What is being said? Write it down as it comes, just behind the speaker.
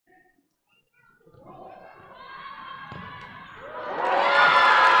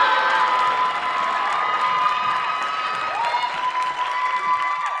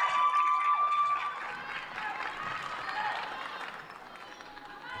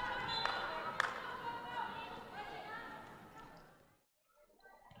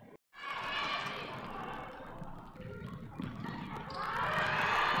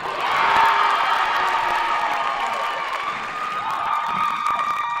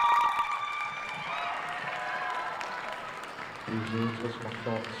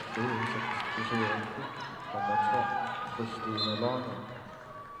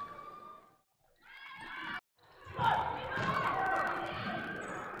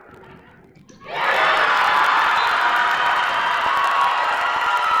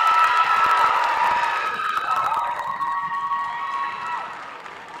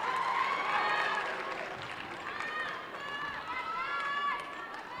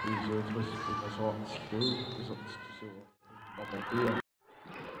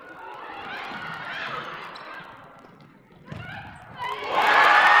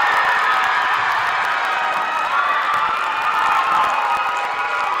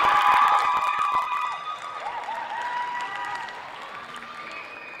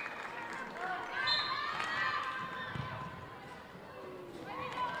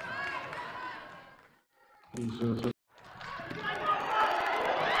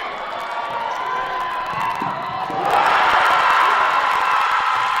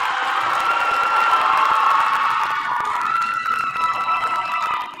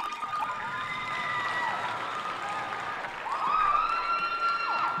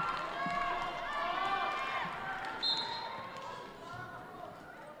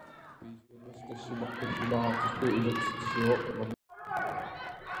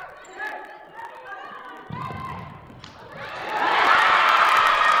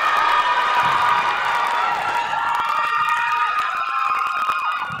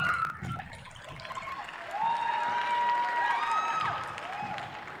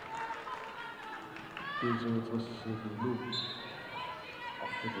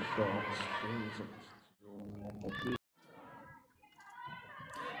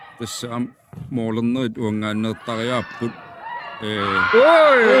Tässä målet uangaannertariaapput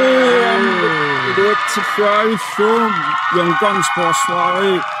iluatsiffaavissum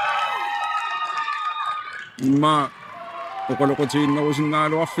jonkangsforsvari imma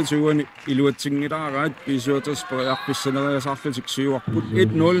oqaloqutiinnerusinnaaluarfituani iluatsingilaaraat pisuutaspeриарписсанериасаарлутиксиуарпут 1-0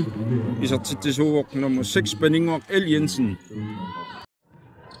 isertittisuuvoq nummer 6 Benningoq L Jensen.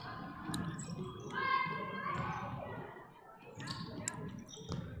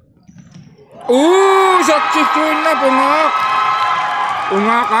 Sattuunna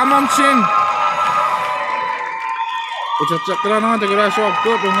punga kamonsin. Utsatsakrana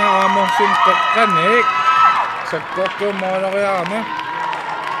tegrasuakku punga kamonsin takkanik. Sakkokku moolariaama.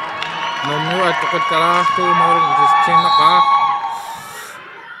 Nonnu atqattaraartu moorungissinnaqa.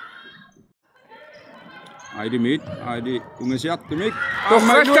 Aidi ungasiartumik.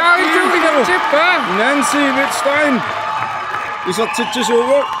 Toqqattaarituuginertippa. Nancy Wittstein.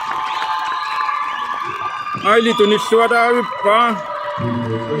 Isertittisuuvoq. Aili tunnissuadaavippa.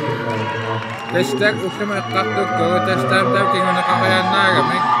 Tästä uskamaqqartukku tästä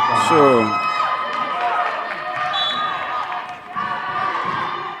taukingunaqariannaagamik. So.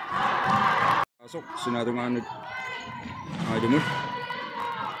 Asok sinatungaannut aidimut.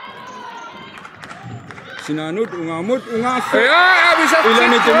 Sinanut ungaamut ungaaffa. Bisa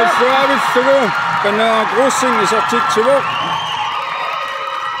ilani tunnissuaavittugu kanaa grossing isertitsuvoq.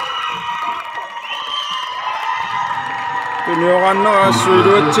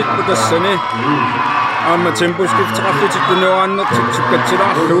 Tunioranneraassуилуатсикку тассани аама темпускифтеқарлутик tuniorannertik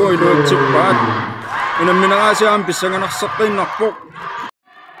суккатсилаарлугу илуатсиппаат унамминераасиаам писсанганарсеққиннарпоқ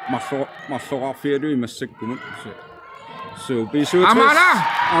марлоқарфиалуи массаккумут су бисуут амана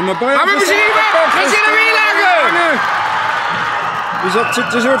бисигима касинавилагу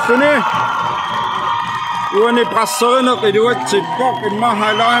исертитсисууффуни уани прассеринеқ илуатсиппоқ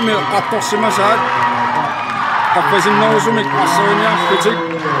иммахалаами қарторсимасаат Kappasinnerusumik qasseriниарфутик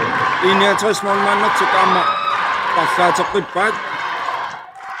 61 målmannertik aama qallaatеққиппаат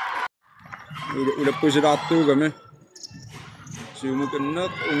улаппусилаартуугами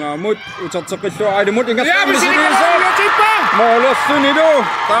сиумуканнеқ унгаамут утертеққиллуаралимут ингасаамисилисаалуақиппа моолерлунилу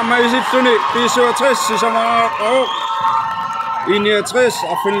таамаисиллуни 65 сисамааqqaruq 61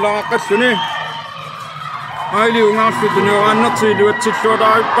 арфинлааққаллуни айли унгаарфутуниорааннерти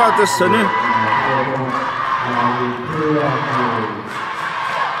илуатсиллуалаариппаа тассани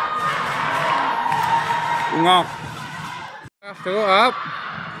Ngọc Số ấp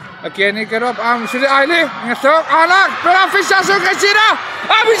Again he get up Suli Aili Ngasok Arnat Pero Fisha Su Kristina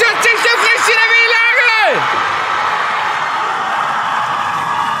Bisa cek Su Kristina bilang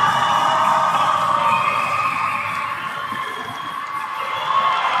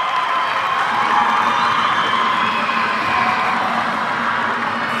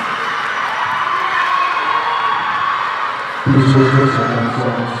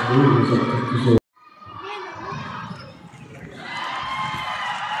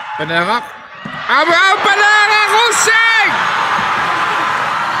Penerak Penerak Hussein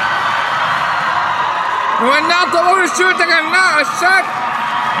Nummer 28, der kan Arnat.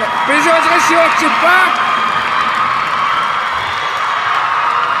 Bisot tilbage.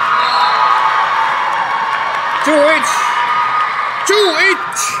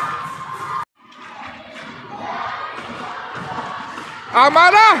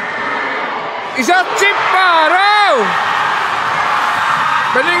 Arnat. Isertitat.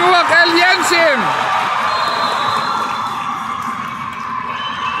 Beningwak Aliansin.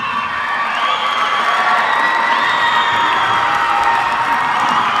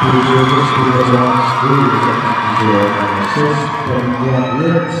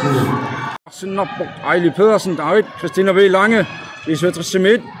 Ejli Pedersen, David, Christina V. Lange, isertitat,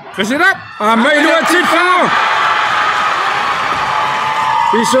 Christina. inersimasut,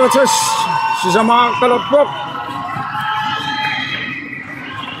 isertitat, Sisamar Galopok,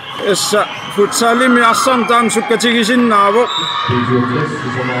 Essa futsalim yassam dan sukatigisin nabo.